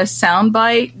want a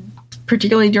soundbite,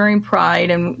 particularly during Pride,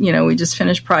 and we just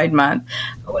finished Pride Month,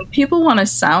 when people want a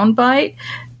soundbite,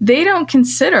 they don't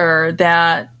consider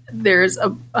that there's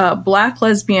a Black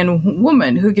lesbian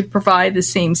woman who could provide the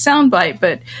same soundbite,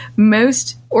 but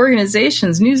most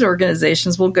news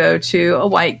organizations will go to a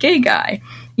white gay guy,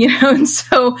 and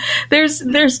so there's a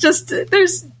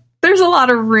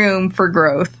lot of room for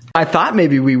growth. I thought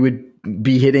maybe we would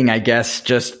be hitting, I guess,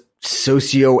 just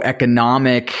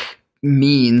socioeconomic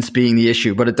means being the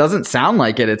issue, but it doesn't sound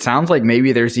like it. It sounds like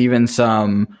maybe there's even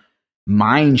some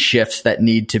mind shifts that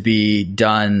need to be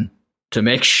done to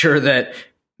make sure that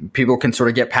people can sort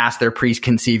of get past their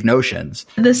preconceived notions.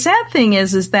 The sad thing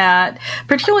is that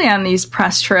particularly on these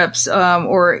press trips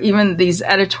or even these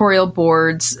editorial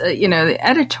boards, the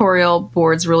editorial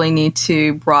boards really need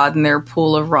to broaden their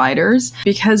pool of writers,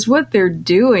 because what they're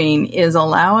doing is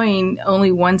allowing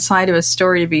only one side of a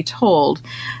story to be told.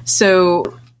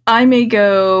 So I may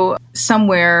go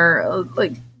somewhere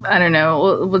like, I don't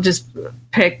know, we'll just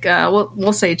pick,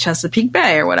 we'll say Chesapeake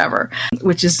Bay or whatever,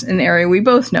 which is an area we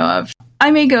both know of. I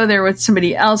may go there with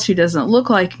somebody else who doesn't look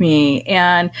like me,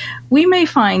 and we may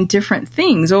find different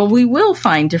things, or we will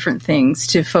find different things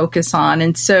to focus on.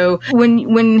 And so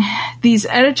when these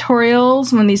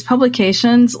editorials, when these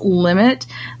publications limit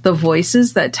the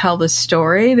voices that tell the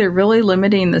story, they're really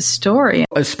limiting the story.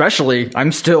 Especially,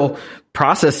 I'm still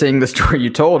processing the story you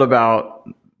told about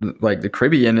like the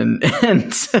Caribbean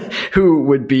and who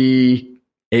would be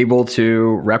able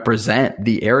to represent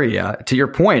the area. To your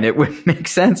point, it would make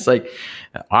sense. Like,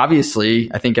 obviously,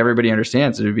 I think everybody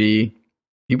understands it would be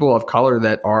people of color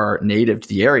that are native to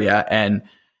the area. And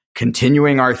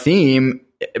continuing our theme,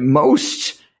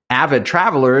 most avid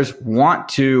travelers want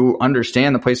to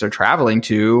understand the place they're traveling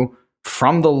to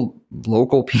from the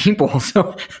local people.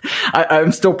 So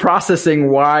I'm still processing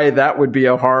why that would be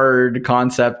a hard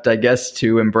concept, I guess,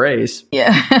 to embrace.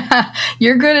 Yeah,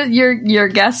 you're good at your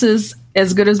guess is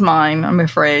as good as mine, I'm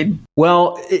afraid.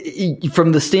 Well,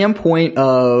 from the standpoint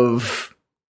of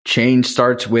change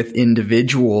starts with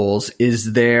individuals,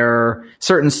 is there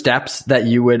certain steps that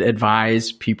you would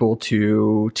advise people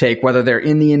to take, whether they're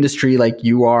in the industry like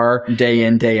you are day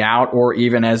in, day out, or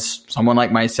even as someone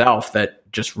like myself that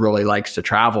just really likes to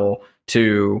travel,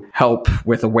 to help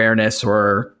with awareness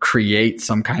or create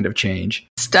some kind of change?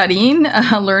 Studying,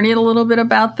 learning a little bit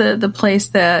about the place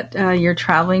that you're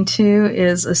traveling to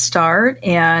is a start.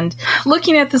 And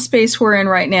looking at the space we're in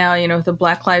right now, the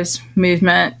Black Lives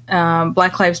movement,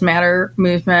 Black Lives Matter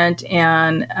movement,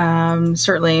 and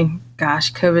certainly,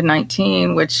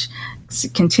 COVID-19, which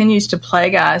continues to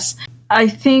plague us. I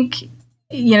think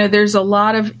there's a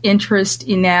lot of interest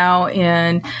now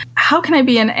in how can I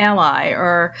be an ally,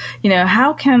 or,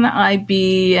 how can I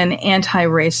be an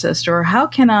anti-racist, or how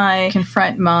can I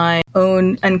confront my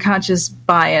own unconscious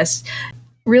bias?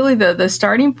 Really, the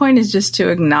starting point is just to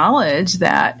acknowledge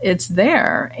that it's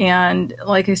there. And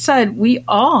like I said, we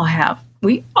all have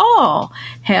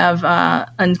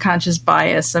unconscious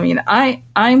bias. I mean,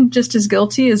 I'm just as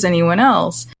guilty as anyone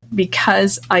else,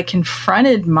 because I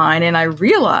confronted mine and I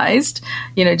realized,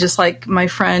 just like my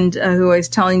friend who I was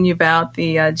telling you about,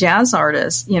 the jazz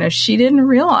artist, she didn't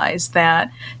realize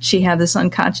that she had this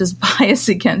unconscious bias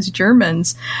against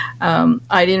Germans.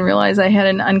 I didn't realize I had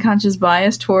an unconscious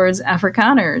bias towards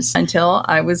Afrikaners until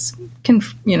I was,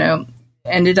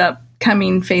 ended up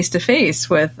coming face to face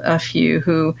with a few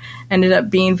who ended up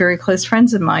being very close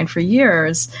friends of mine for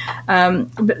years.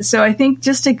 So I think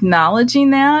just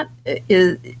acknowledging that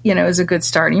is a good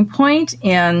starting point.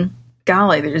 And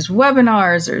golly, there's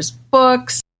webinars, there's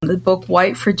books. The book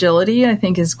White Fragility, I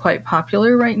think, is quite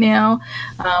popular right now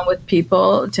with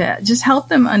people to just help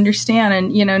them understand,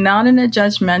 and, not in a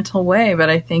judgmental way, but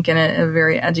I think in a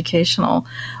very educational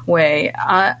way.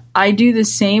 I do the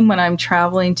same when I'm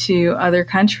traveling to other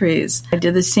countries. I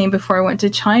did the same before I went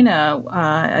to China.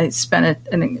 I spent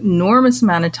an enormous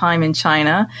amount of time in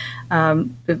China,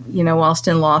 whilst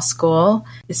in law school.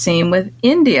 The same with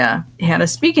India. I had a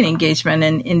speaking engagement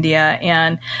in India,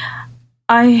 and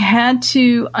I had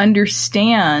to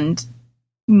understand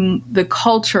the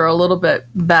culture a little bit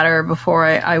better before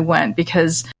I went,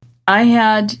 because I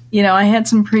had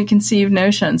some preconceived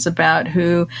notions about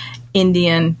who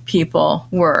Indian people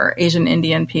were, Asian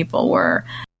Indian people were.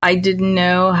 I didn't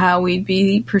know how we'd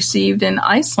be perceived in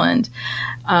Iceland.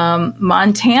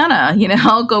 Montana,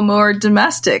 I'll go more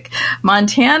domestic.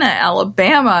 Montana,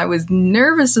 Alabama, I was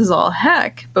nervous as all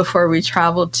heck before we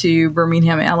traveled to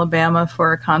Birmingham, Alabama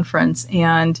for a conference.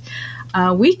 And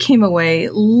we came away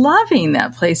loving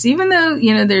that place, even though,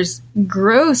 there's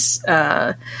gross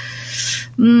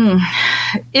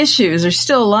issues. There's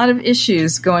still a lot of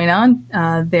issues going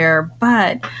on there.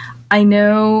 But I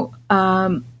know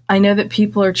that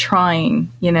people are trying,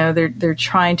 they're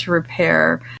trying to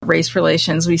repair race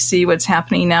relations. We see what's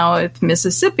happening now with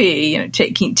Mississippi,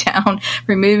 taking down,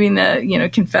 removing the,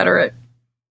 Confederate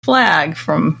flag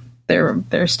from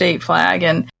their state flag,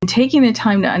 and taking the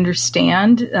time to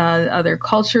understand other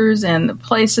cultures and the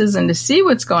places and to see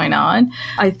what's going on,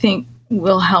 I think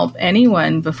will help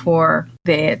anyone before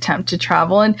they attempt to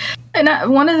travel. And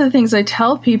one of the things I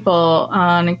tell people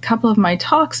on a couple of my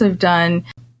talks I've done,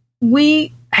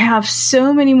 we have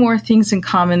so many more things in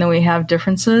common than we have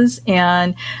differences,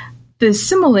 and the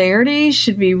similarities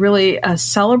should be really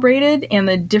celebrated and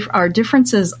our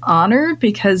differences honored,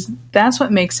 because that's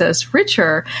what makes us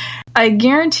richer. I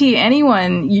guarantee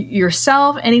anyone,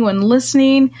 yourself, anyone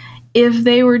listening, if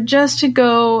they were just to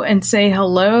go and say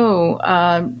hello,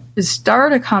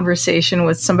 start a conversation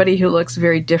with somebody who looks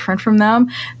very different from them,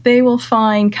 they will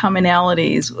find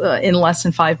commonalities in less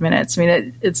than 5 minutes. I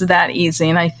mean, it's that easy.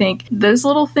 And I think those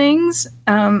little things,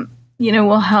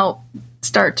 will help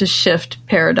start to shift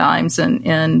paradigms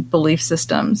and belief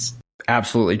systems.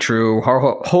 Absolutely true.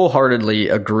 Wholeheartedly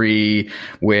agree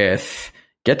with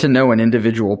get to know an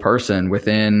individual person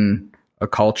within a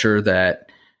culture that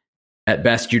at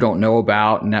best you don't know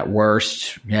about, and at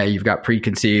worst, you've got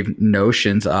preconceived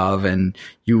notions of, and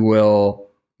you will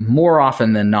more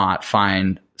often than not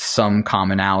find some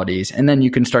commonalities. And then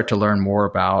you can start to learn more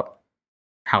about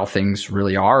how things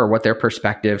really are or what their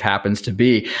perspective happens to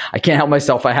be. I can't help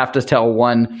myself. I have to tell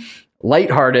one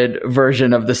lighthearted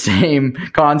version of the same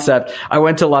concept. I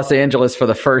went to Los Angeles for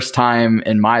the first time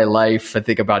in my life, I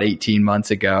think about 18 months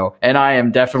ago. And I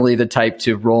am definitely the type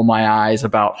to roll my eyes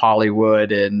about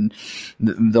Hollywood and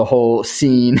the whole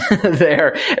scene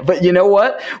there. But you know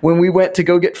what? When we went to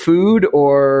go get food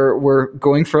or we're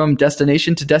going from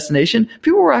destination to destination,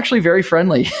 people were actually very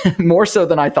friendly, more so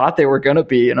than I thought they were going to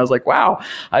be. And I was like, wow,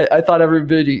 I thought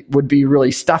everybody would be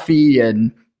really stuffy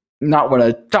and not want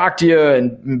to talk to you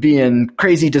and be in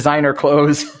crazy designer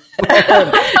clothes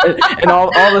and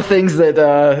all the things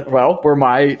that, were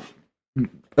my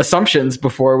assumptions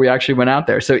before we actually went out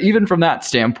there. So even from that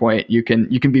standpoint, you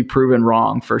can be proven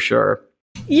wrong for sure.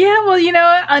 Yeah, well, in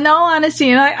all honesty,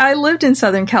 and I lived in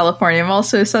Southern California. I'm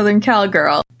also a Southern Cal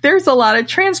girl. There's a lot of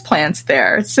transplants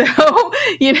there. So,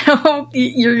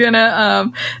 you're going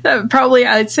to probably,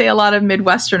 I'd say a lot of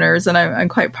Midwesterners, and I'm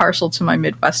quite partial to my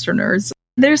Midwesterners.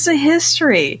 There's a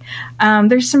history.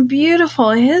 There's some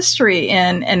beautiful history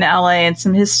in LA and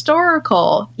some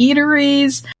historical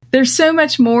eateries. There's so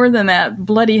much more than that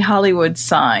bloody Hollywood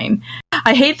sign.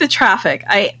 I hate the traffic.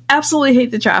 I absolutely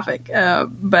hate the traffic.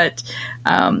 But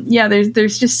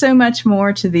there's just so much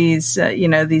more to these,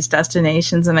 these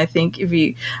destinations. And I think if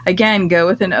you, again, go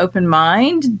with an open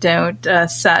mind, don't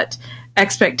set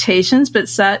expectations, but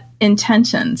set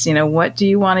intentions. What do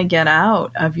you want to get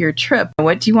out of your trip?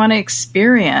 What do you want to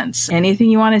experience? Anything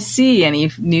you want to see? Any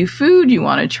new food you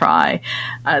want to try?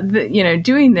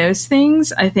 Doing those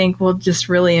things, I think, will just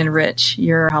really enrich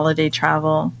your holiday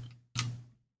travel.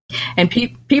 And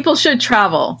people should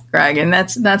travel, Greg, and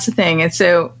that's the thing. And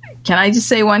so, can I just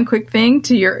say one quick thing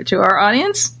to our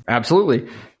audience? Absolutely.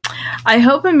 I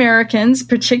hope Americans,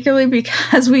 particularly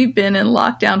because we've been in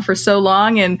lockdown for so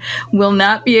long and will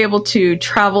not be able to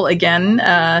travel again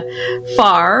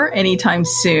far anytime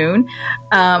soon,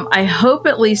 I hope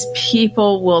at least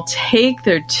people will take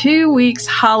their 2 weeks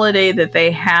holiday that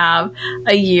they have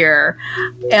a year.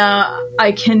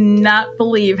 I cannot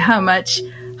believe how much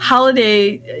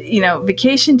holiday,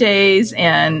 vacation days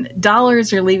and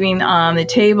dollars are leaving on the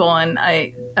table. And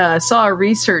I saw a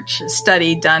research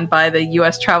study done by the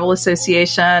U.S. Travel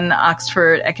Association,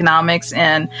 Oxford Economics,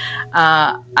 and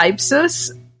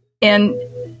Ipsos. And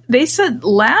they said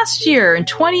last year, in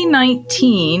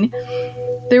 2019,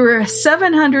 there were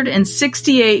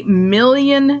 768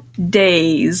 million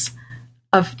days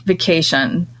of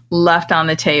vacation left on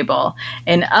the table.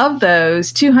 And of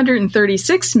those,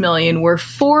 236 million were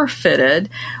forfeited,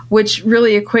 which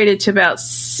really equated to about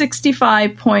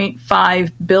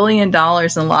 $65.5 billion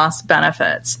in lost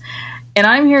benefits. And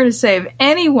I'm here to say, if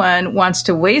anyone wants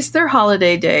to waste their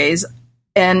holiday days,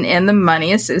 and the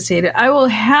money associated, I will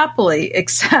happily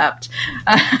accept.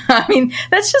 I mean,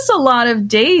 that's just a lot of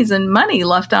days and money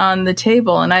left on the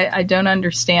table, and I don't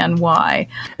understand why.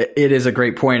 It is a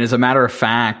great point. As a matter of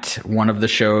fact, one of the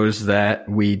shows that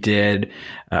we did,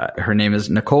 her name is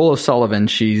Nicole O'Sullivan.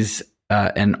 She's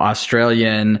an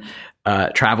Australian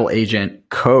travel agent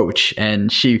coach,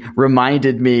 and she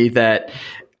reminded me that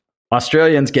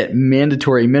Australians get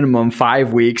mandatory minimum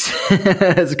 5 weeks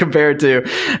as compared to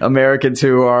Americans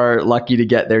who are lucky to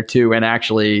get there 2 and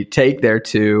actually take their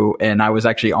 2. And I was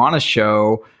actually on a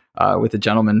show with a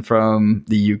gentleman from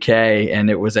the UK, and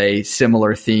it was a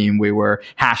similar theme. We were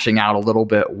hashing out a little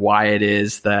bit why it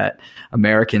is that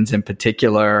Americans in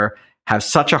particular have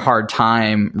such a hard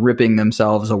time ripping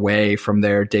themselves away from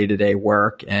their day-to-day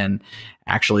work and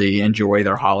actually enjoy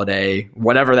their holiday,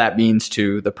 whatever that means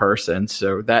to the person.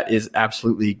 So that is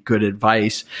absolutely good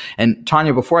advice. And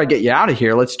Tanya, before I get you out of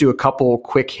here, let's do a couple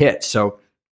quick hits. So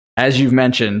as you've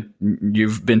mentioned,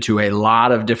 you've been to a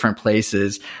lot of different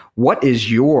places. What is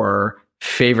your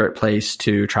favorite place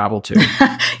to travel to?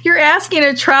 You're asking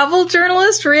a travel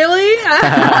journalist, really?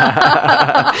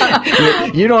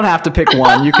 You don't have to pick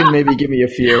one. You can maybe give me a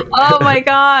few. Oh my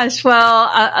gosh. Well,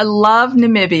 I love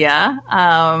Namibia.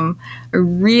 I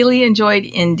really enjoyed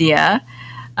India.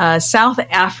 South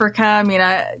Africa. I mean,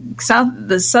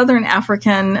 the Southern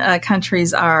African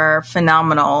countries are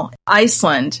phenomenal.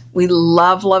 Iceland. We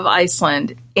love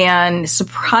Iceland. And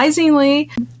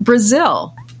surprisingly,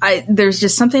 Brazil. There's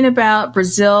just something about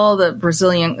Brazil,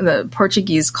 the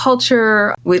Portuguese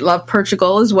culture. We love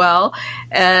Portugal as well.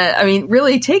 I mean,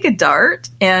 really take a dart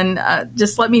and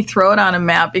just let me throw it on a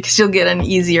map because you'll get an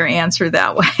easier answer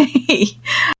that way.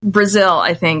 Brazil,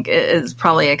 I think, is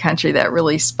probably a country that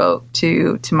really spoke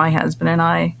to my husband and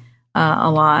I a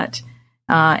lot.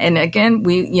 And again,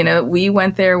 we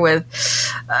went there with,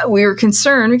 we were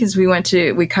concerned because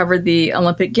we covered the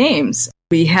Olympic Games.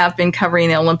 We have been covering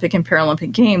the Olympic and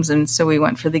Paralympic Games, and so we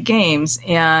went for the Games.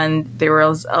 And there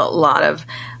was a lot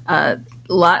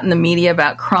in the media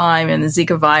about crime and the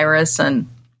Zika virus, and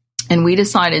we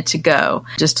decided to go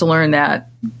just to learn that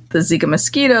the Zika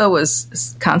mosquito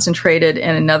was concentrated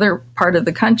in another part of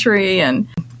the country, and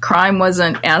crime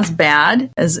wasn't as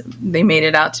bad as they made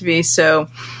it out to be. So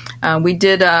we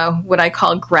did what I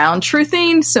call ground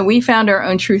truthing. So we found our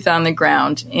own truth on the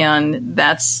ground. And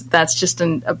that's just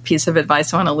a piece of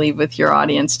advice I want to leave with your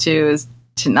audience too, is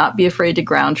to not be afraid to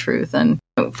ground truth and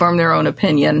form their own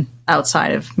opinion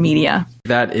outside of media.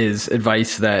 That is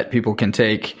advice that people can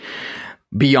take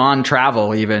beyond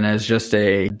travel, even as just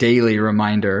a daily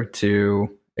reminder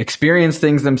to experience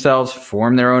things themselves,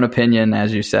 form their own opinion,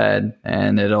 as you said,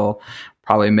 and it'll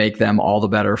probably make them all the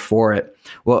better for it.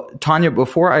 Well, Tanya,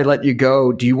 before I let you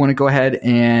go, do you want to go ahead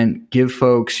and give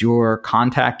folks your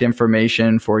contact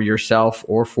information for yourself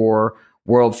or for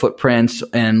World Footprints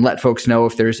and let folks know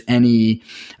if there's any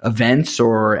events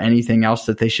or anything else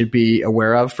that they should be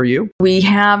aware of for you? We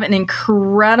have an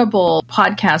incredible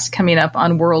podcast coming up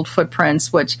on World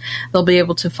Footprints, which they'll be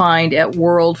able to find at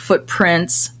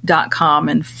worldfootprints.com,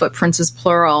 and footprints is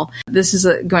plural. This is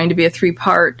going to be a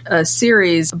 3-part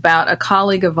series about a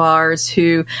colleague of ours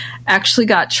who actually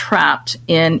got trapped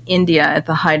in India at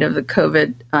the height of the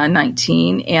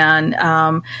COVID-19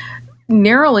 and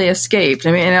narrowly escaped.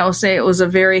 I mean, and I'll say it was a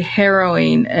very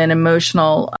harrowing and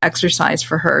emotional exercise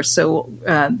for her. So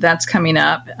that's coming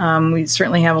up. We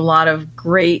certainly have a lot of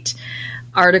great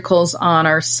articles on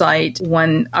our site.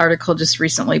 One article just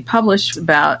recently published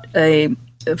about a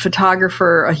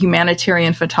photographer, a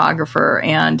humanitarian photographer,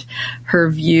 and her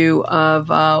view of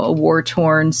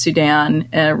war-torn Sudan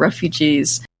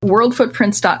refugees.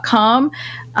 Worldfootprints.com.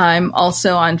 I'm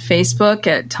also on Facebook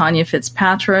at Tanya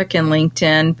Fitzpatrick and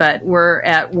LinkedIn, but we're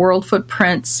at World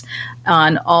Footprints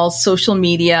on all social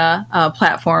media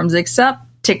platforms except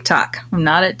TikTok. I'm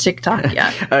not at TikTok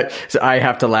yet. So I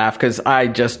have to laugh because I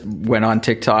just went on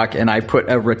TikTok and I put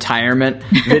a retirement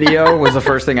video was the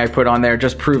first thing I put on there,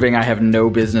 just proving I have no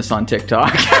business on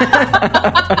TikTok.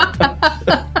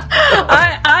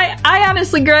 I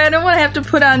honestly, Greg, I don't want to have to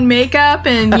put on makeup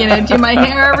and, do my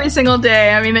hair every single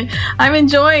day. I mean, I'm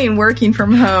enjoying working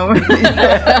from home.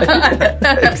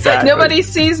 Exactly. Nobody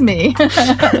sees me.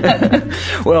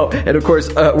 Well, and of course,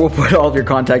 we'll put all of your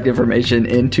contact information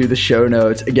into the show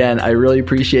notes. Again, I really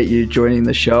appreciate you joining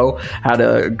the show. Had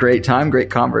a great time, great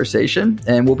conversation,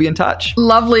 and we'll be in touch.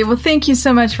 Lovely. Well, thank you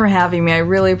so much for having me. I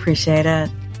really appreciate it.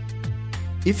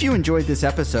 If you enjoyed this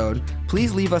episode,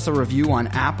 please leave us a review on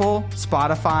Apple,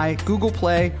 Spotify, Google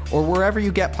Play, or wherever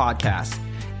you get podcasts.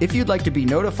 If you'd like to be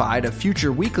notified of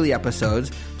future weekly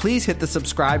episodes, please hit the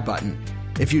subscribe button.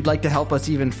 If you'd like to help us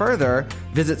even further,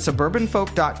 visit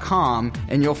suburbanfolk.com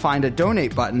and you'll find a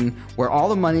donate button where all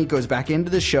the money goes back into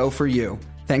the show for you.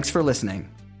 Thanks for listening.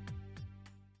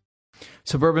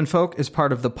 Suburban Folk is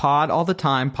part of the Pod All the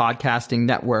Time podcasting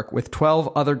network with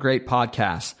 12 other great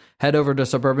podcasts. Head over to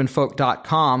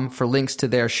suburbanfolk.com for links to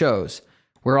their shows.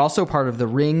 We're also part of the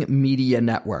Ring Media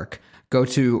Network. Go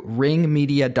to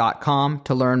ringmedia.com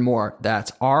to learn more.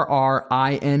 That's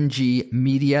RRING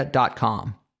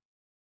media.com.